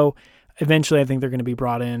function. So eventually I think they're going to be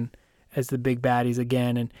brought in as the big baddies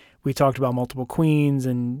again. And we talked about multiple queens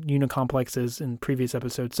and unicomplexes in previous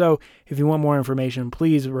episodes. So if you want more information,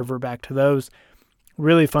 please revert back to those.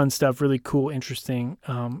 Really fun stuff, really cool, interesting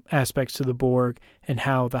aspects to the Borg and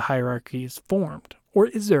how the hierarchy is formed. Or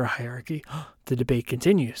is there a hierarchy? The debate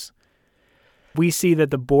continues. We see that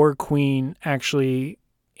the Borg Queen actually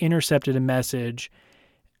intercepted a message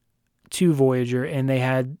to Voyager, and they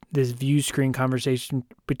had this view screen conversation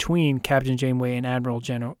between Captain Janeway and Admiral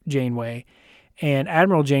Janeway. And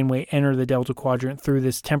Admiral Janeway entered the Delta Quadrant through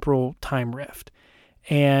this temporal time rift.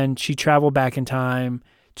 And she traveled back in time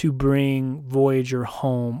to bring Voyager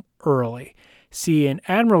home early. See, in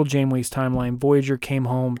Admiral Janeway's timeline, Voyager came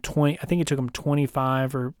home I think it took them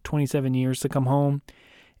 25 or 27 years to come home.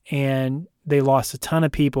 And they lost a ton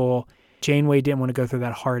of people. Janeway didn't want to go through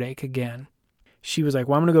that heartache again. She was like,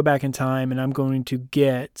 well, I'm going to go back in time and I'm going to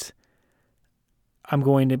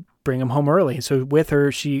bring him home early. So with her,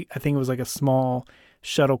 I think it was like a small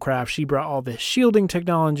shuttlecraft. She brought all this shielding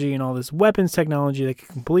technology and all this weapons technology that could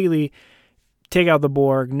completely take out the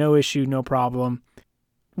Borg. No issue, no problem.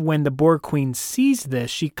 When the Borg Queen sees this,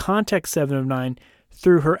 she contacts 7 of 9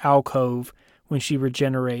 through her alcove when she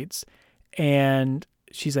regenerates. And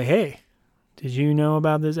she's like, hey, did you know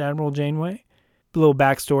about this Admiral Janeway? The little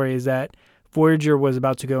backstory is that Voyager was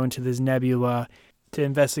about to go into this nebula to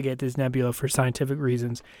investigate this nebula for scientific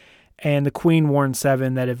reasons. And the Queen warned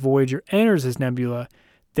 7 that if Voyager enters this nebula,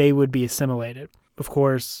 they would be assimilated. Of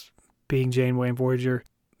course, being Janeway and Voyager,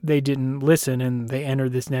 they didn't listen and they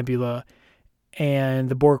entered this nebula. And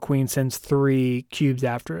the Borg Queen sends 3 cubes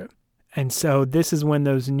after it. And so this is when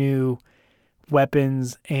those new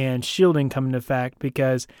weapons and shielding come into effect,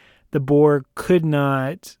 because the Borg could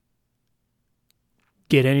not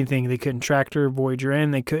get anything. They couldn't tractor Voyager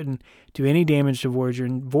in. They couldn't do any damage to Voyager.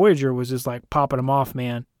 And Voyager was just like popping them off,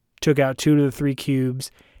 man. Took out 2 to the 3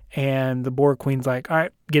 cubes. And the Borg Queen's like, all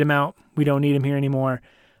right, get him out. We don't need him here anymore.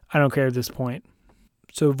 I don't care at this point.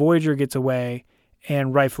 So Voyager gets away,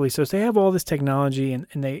 and rightfully so. So they have all this technology, and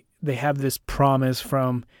they have this promise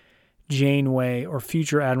from Janeway or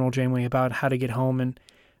future Admiral Janeway about how to get home. And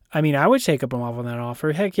I mean, I would take up him off on that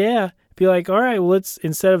offer. Heck yeah. Be like, all right, well, let's,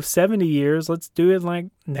 instead of 70 years, let's do it like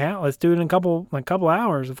now. Let's do it in a couple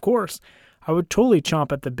hours. Of course, I would totally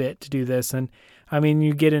chomp at the bit to do this. And I mean,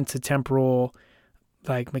 you get into temporal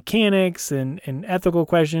like mechanics and ethical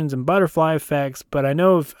questions and butterfly effects. But I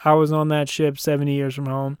know if I was on that ship 70 years from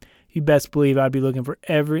home, you best believe I'd be looking for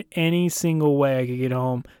any single way I could get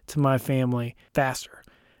home to my family faster.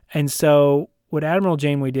 And so what Admiral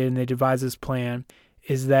Janeway did, and they devised this plan,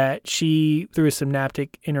 is that she, through a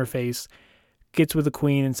synaptic interface, gets with the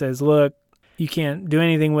Queen and says, look, you can't do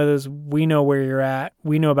anything with us. We know where you're at.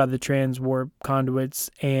 We know about the transwarp conduits,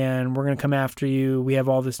 and we're going to come after you. We have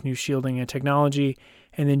all this new shielding and technology.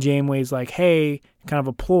 And then Janeway's like, hey, kind of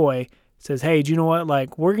a ploy, says, hey, do you know what?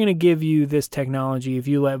 Like, we're going to give you this technology if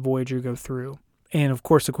you let Voyager go through. And of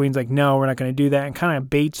course, the Queen's like, no, we're not going to do that. And kind of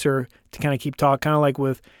baits her to kind of keep talking, kind of like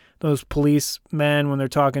with those policemen when they're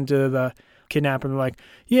talking to the kidnapper. They're like,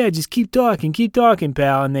 yeah, just keep talking,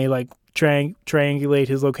 pal. And they like triangulate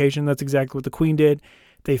his location. That's exactly what the Queen did.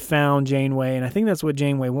 They found Janeway, and I think that's what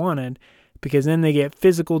Janeway wanted, because then they get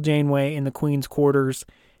physical Janeway in the Queen's quarters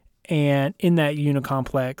and in that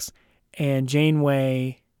unicomplex, and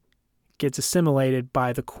Janeway gets assimilated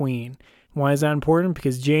by the Queen. Why is that important?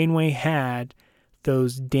 Because Janeway had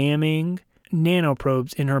those damning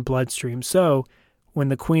nanoprobes in her bloodstream. So when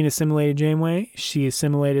the Queen assimilated Janeway, she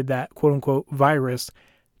assimilated that quote-unquote virus,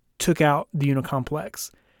 took out the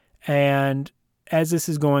unicomplex. And as this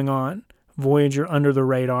is going on, Voyager, under the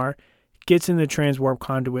radar, gets in the transwarp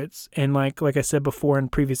conduits. And like I said before in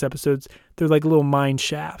previous episodes, they're like little mine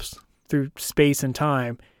shafts through space and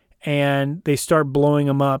time. And they start blowing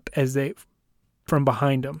them up from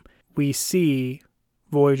behind them. We see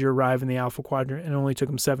Voyager arrive in the Alpha Quadrant, and it only took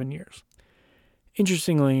them 7 years.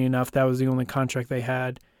 Interestingly enough, that was the only contract they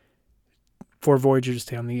had for Voyager to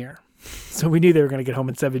stay on the air. So we knew they were going to get home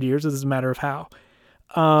in 7 years. It was a matter of how.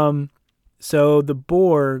 So the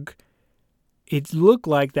Borg, it looked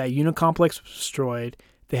like that unicomplex was destroyed.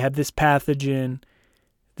 They had this pathogen,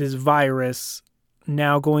 this virus,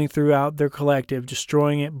 now going throughout their collective,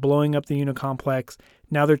 destroying it, blowing up the unicomplex.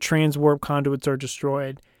 Now their transwarp conduits are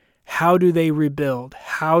destroyed. How do they rebuild?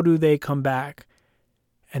 How do they come back?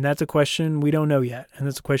 And that's a question we don't know yet. And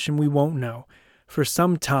that's a question we won't know for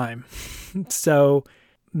some time. So,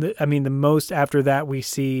 the most after that we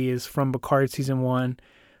see is from Picard Season 1,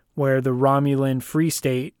 where the Romulan Free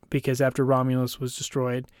State, because after Romulus was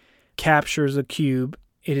destroyed, captures a cube.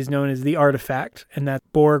 It is known as the Artifact, and that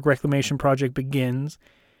Borg Reclamation Project begins.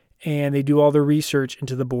 And they do all their research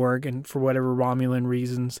into the Borg, and for whatever Romulan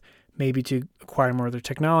reasons, maybe to acquire more of their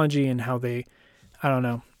technology and how they, I don't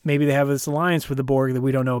know, maybe they have this alliance with the Borg that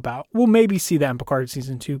we don't know about. We'll maybe see that in Picard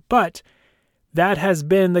Season 2, but that has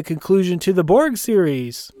been the conclusion to the Borg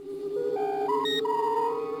series.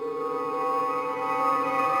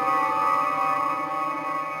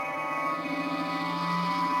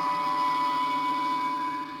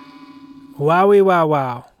 Wowie,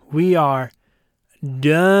 wow. We are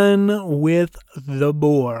done with the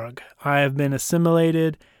Borg. I have been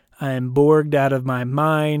assimilated. I am Borged out of my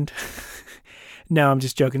mind. No, I'm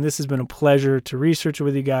just joking. This has been a pleasure to research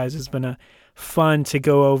with you guys. It's been fun to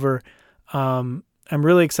go over. I'm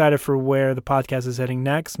really excited for where the podcast is heading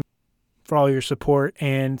next, for all your support.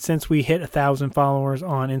 And since we hit 1,000 followers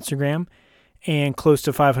on Instagram and close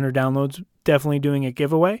to 500 downloads, definitely doing a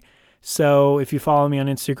giveaway. So if you follow me on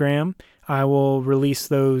Instagram, I will release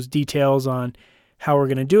those details on how we're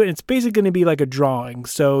going to do it. It's basically going to be like a drawing.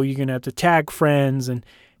 So you're going to have to tag friends and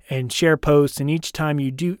share posts. And each time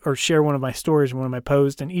you do, or share one of my stories or one of my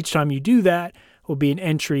posts, and each time you do that will be an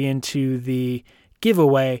entry into the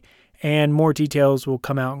giveaway. And more details will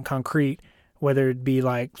come out in concrete, whether it be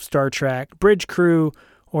like Star Trek Bridge Crew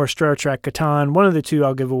or Star Trek Catan. One of the two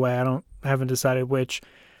I'll give away. I haven't decided which.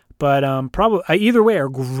 But probably either way are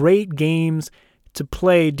great games to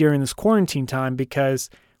play during this quarantine time because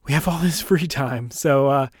we have all this free time.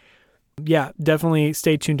 So, definitely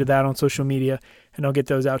stay tuned to that on social media, and I'll get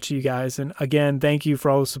those out to you guys. And again, thank you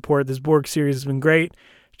for all the support. This Borg series has been great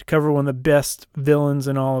to cover one of the best villains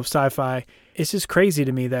in all of sci-fi. It's just crazy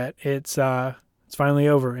to me that it's finally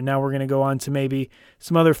over, and now we're going to go on to maybe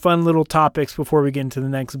some other fun little topics before we get into the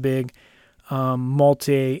next big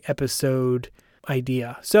multi-episode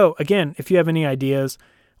idea. So again, if you have any ideas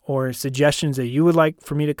or suggestions that you would like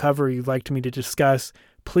for me to cover, you'd like me to discuss,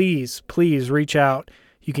 please reach out.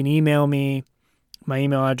 You can email me. My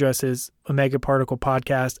email address is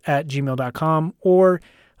omegaparticlepodcast@gmail.com, or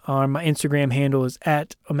my Instagram handle is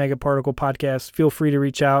 @omegaparticlepodcast. Feel free to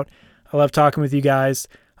reach out. I love talking with you guys.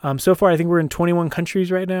 So far, I think we're in 21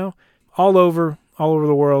 countries right now, all over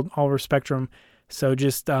the world, all over spectrum. So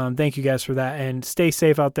just thank you guys for that, and stay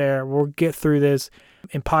safe out there. We'll get through this.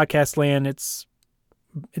 In podcast land, it's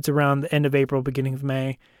around the end of April, beginning of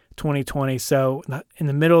May 2020. So in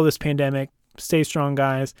the middle of this pandemic, stay strong,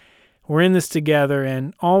 guys. We're in this together,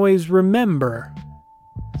 and always remember,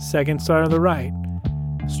 second star to the right,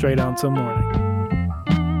 straight on till morning.